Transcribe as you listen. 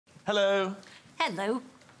Hello. Hello.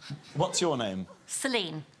 What's your name?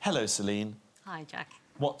 Celine. Hello, Celine. Hi, Jack.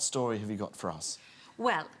 What story have you got for us?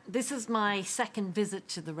 Well, this is my second visit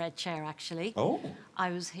to the Red Chair, actually. Oh.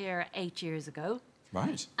 I was here 8 years ago.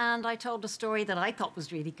 Right. And I told a story that I thought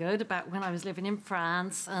was really good about when I was living in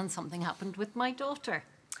France and something happened with my daughter.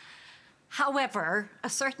 However, a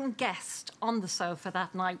certain guest on the sofa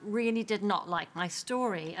that night really did not like my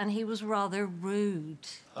story, and he was rather rude.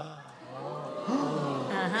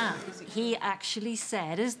 He actually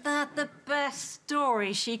said, "Is that the best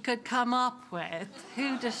story she could come up with?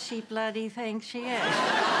 Who does she bloody think she is?"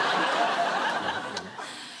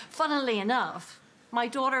 Funnily enough, my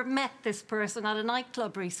daughter met this person at a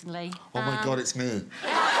nightclub recently. Oh, my God, it's me.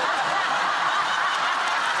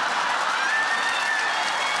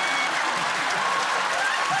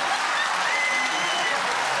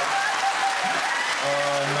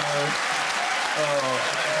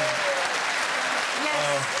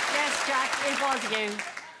 Yes, Jack, it was you.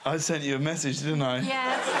 I sent you a message, didn't I?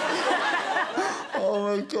 Yes. Oh,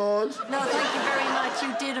 my God. No, thank you very much.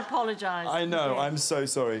 You did apologise. I know. I'm so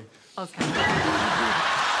sorry. OK.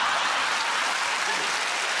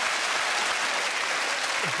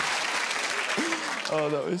 Oh,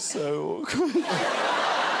 that was so awkward.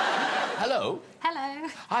 Hello. Hello.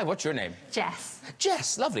 Hi, what's your name? Jess.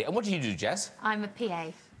 Jess, lovely. And what do you do, Jess? I'm a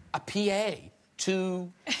PA. A PA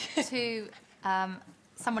to... to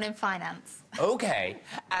someone in finance. OK.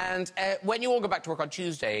 And when you all go back to work on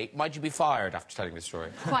Tuesday, might you be fired after telling this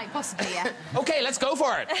story? Quite possibly, yeah. OK, let's go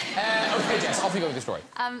for it. OK, Jess, off you go with the story.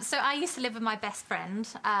 So I used to live with my best friend.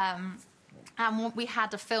 And we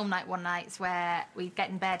had a film night one night where we'd get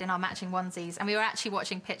in bed in our matching onesies, and we were actually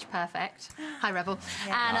watching Pitch Perfect. Hi, Rebel.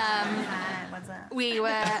 Yeah. And what's that? we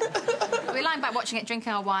were lying back watching it,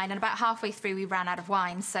 drinking our wine, and about halfway through we ran out of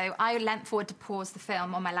wine. So I leant forward to pause the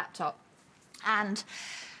film on my laptop. And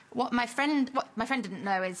what my friend didn't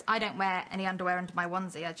know is I don't wear any underwear under my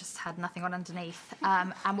onesie. I just had nothing on underneath.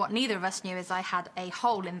 And what neither of us knew is I had a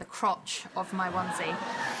hole in the crotch of my onesie.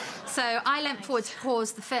 So I leant forward to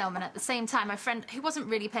pause the film, and at the same time, my friend, who wasn't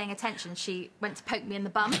really paying attention, she went to poke me in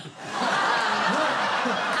the bum. And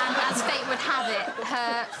as fate would have it,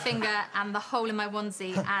 her finger and the hole in my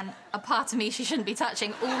onesie and a part of me she shouldn't be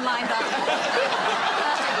touching all lined up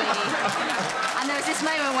perfectly. And there was this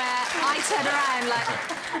moment where I turned around, like,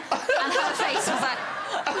 and her face was like...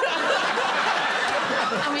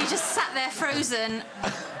 and we just sat there frozen,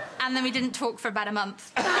 and then we didn't talk for about a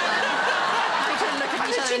month. We couldn't look at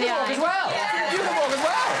each other in the eye. As well. Yeah. You can walk as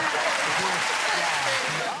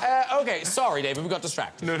well. OK, sorry, David, we got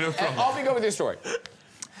distracted. No problem. Off you go with your story.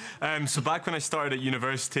 So back when I started at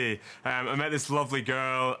university, I met this lovely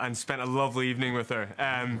girl and spent a lovely evening with her.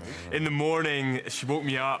 In the morning, she woke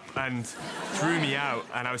me up and threw me out,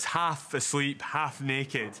 and I was half asleep, half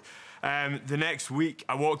naked. The next week,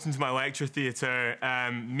 I walked into my lecture theatre,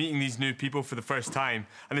 meeting these new people for the first time,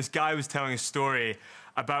 and this guy was telling a story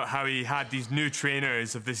about how he had these new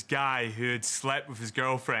trainers of this guy who had slept with his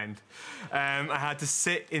girlfriend. I had to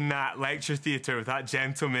sit in that lecture theatre with that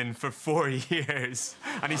gentleman for 4 years,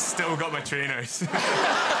 and he's still got my trainers.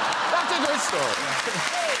 That's a good story.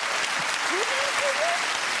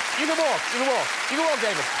 You can walk,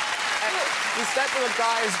 David. He slept with a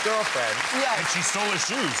guy's girlfriend. Yeah. And she stole his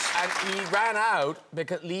shoes. And he ran out,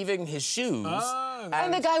 because leaving his shoes.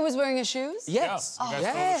 And the guy was wearing his shoes? Yes. Yeah, the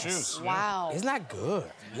guy stole his shoes. Wow. Isn't that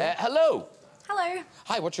good? Hello. Hello.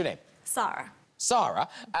 Hi, what's your name? Sarah. Sarah.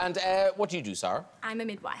 And what do you do, Sarah? I'm a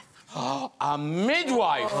midwife. A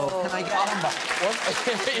midwife? Oh. Can I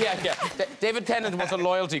get yeah. David Tennant wants a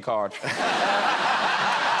loyalty card. You better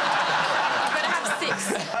have 6.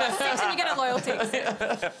 6 and you get a loyalty.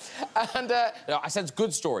 And no, I said it's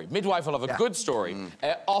good story. Midwife will have a good story.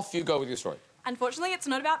 Off you go with your story. Unfortunately, it's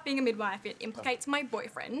not about being a midwife. It implicates my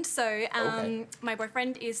boyfriend. So my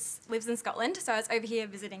boyfriend lives in Scotland, so I was over here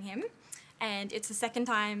visiting him. And it's the second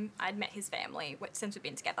time I'd met his family since we've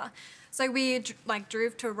been together. So we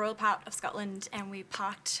drove to a rural part of Scotland, and we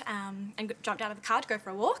parked and jumped out of the car to go for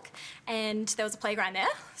a walk. And there was a playground there.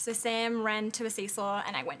 So Sam ran to a seesaw,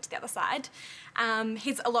 and I went to the other side.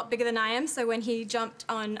 He's a lot bigger than I am, so when he jumped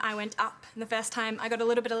on, I went up. And the first time I got a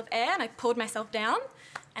little bit of air, and I pulled myself down.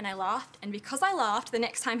 And I laughed, and because I laughed, the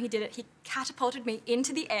next time he did it, he catapulted me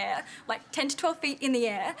into the air, like 10 to 12 feet in the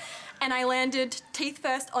air, and I landed teeth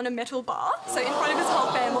first on a metal bar, so in front of his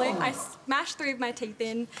whole family. I smashed 3 of my teeth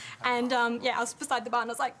in, and yeah, I was beside the bar, and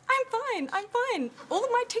I was like, I'm fine. All of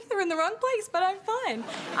my teeth are in the wrong place, but I'm fine.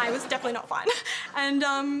 I was definitely not fine. And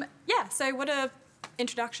yeah, so what a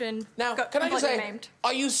introduction. Now, can I just say,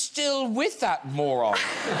 are you still with that moron?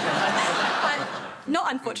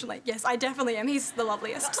 Not unfortunately. Yes, I definitely am. He's the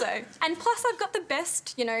loveliest. So, and plus I've got the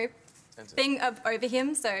best, you know, thing over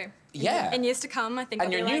him. So Yeah. in years to come, I think.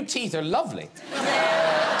 And I'll your be new like, teeth are lovely.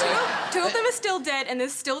 two of them are still dead, and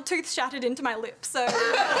there's still tooth shattered into my lip. So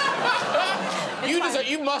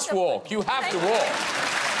You must walk. You have to walk.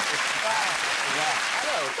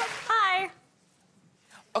 Hello. hi.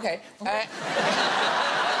 Okay.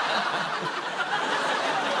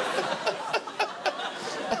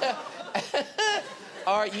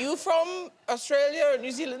 Are you from Australia or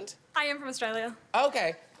New Zealand? I am from Australia.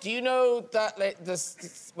 Okay. Do you know that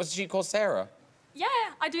what's she called, Sarah? Yeah,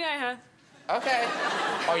 I do know her. Okay.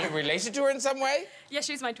 Are you related to her in some way? Yeah,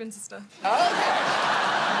 she's my twin sister.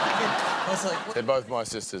 They're both my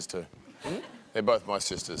sisters, too. They're both my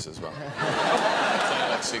sisters as well. There's only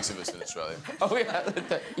like 6 of us in Australia. Oh, yeah.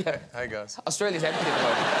 Yeah. Hey, guys. Australia's empty at the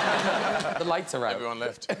moment. The lights are out. Everyone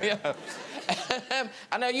left. Yeah.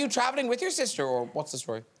 And are you travelling with your sister, or what's the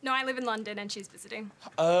story? No, I live in London, and she's visiting.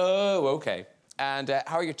 Oh, okay. And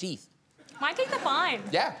how are your teeth? My teeth are fine.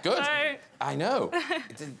 Yeah, good. So, I know.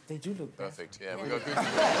 They do look Perfect. Yeah, we got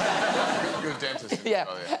good dentists. Yeah.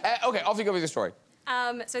 Oh, yeah. Okay, off you go with your story.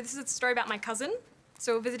 so this is a story about my cousin.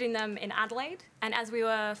 So we're visiting them in Adelaide, and as we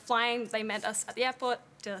were flying, they met us at the airport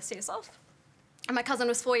to see us off. And my cousin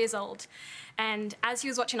was 4 years old, and as he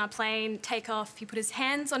was watching our plane take off, he put his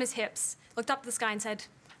hands on his hips, looked up at the sky and said,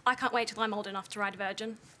 "I can't wait till I'm old enough to ride a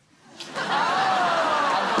Virgin."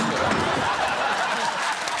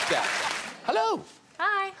 Yeah. Hello.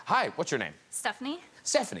 Hi. Hi, what's your name? Stephanie.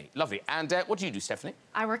 Stephanie, lovely. And what do you do, Stephanie?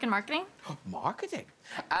 I work in marketing. Marketing.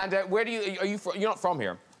 And where do you, are you from? You're not from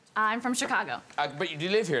here, I'm from Chicago. but you do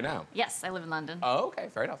live here now? Yes, I live in London. Oh, okay,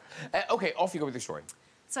 fair enough. Okay, off you go with your story.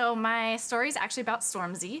 So my story is actually about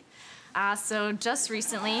Stormzy. So just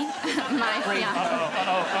recently, my fiance...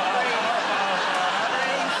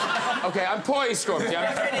 Okay, I'm poised, Stormzy.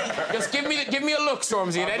 Just give me a look,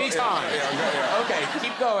 Stormzy, at any time. Okay,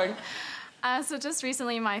 keep going. So just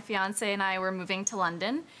recently, my fiance and I were moving to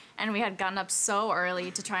London, and we had gotten up so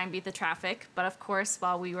early to try and beat the traffic. But of course,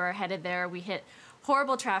 while we were headed there, we hit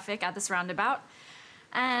horrible traffic at this roundabout.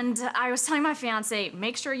 And I was telling my fiance,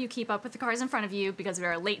 make sure you keep up with the cars in front of you because we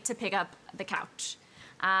are late to pick up the couch.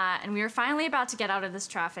 And we were finally about to get out of this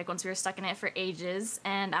traffic once we were stuck in it for ages.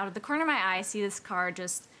 And out of the corner of my eye, I see this car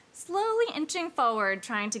just slowly inching forward,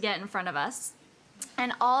 trying to get in front of us.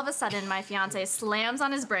 And all of a sudden, my fiance slams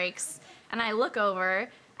on his brakes, and I look over,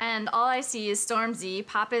 and all I see is Stormzy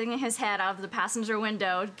popping his head out of the passenger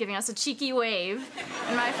window, giving us a cheeky wave.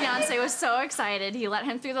 And my fiance was so excited, he let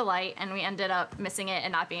him through the light, and we ended up missing it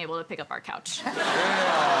and not being able to pick up our couch. Oh,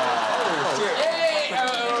 shit. Hey!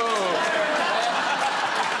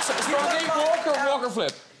 Stormzy, walk or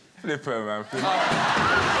flip? Flipper, man.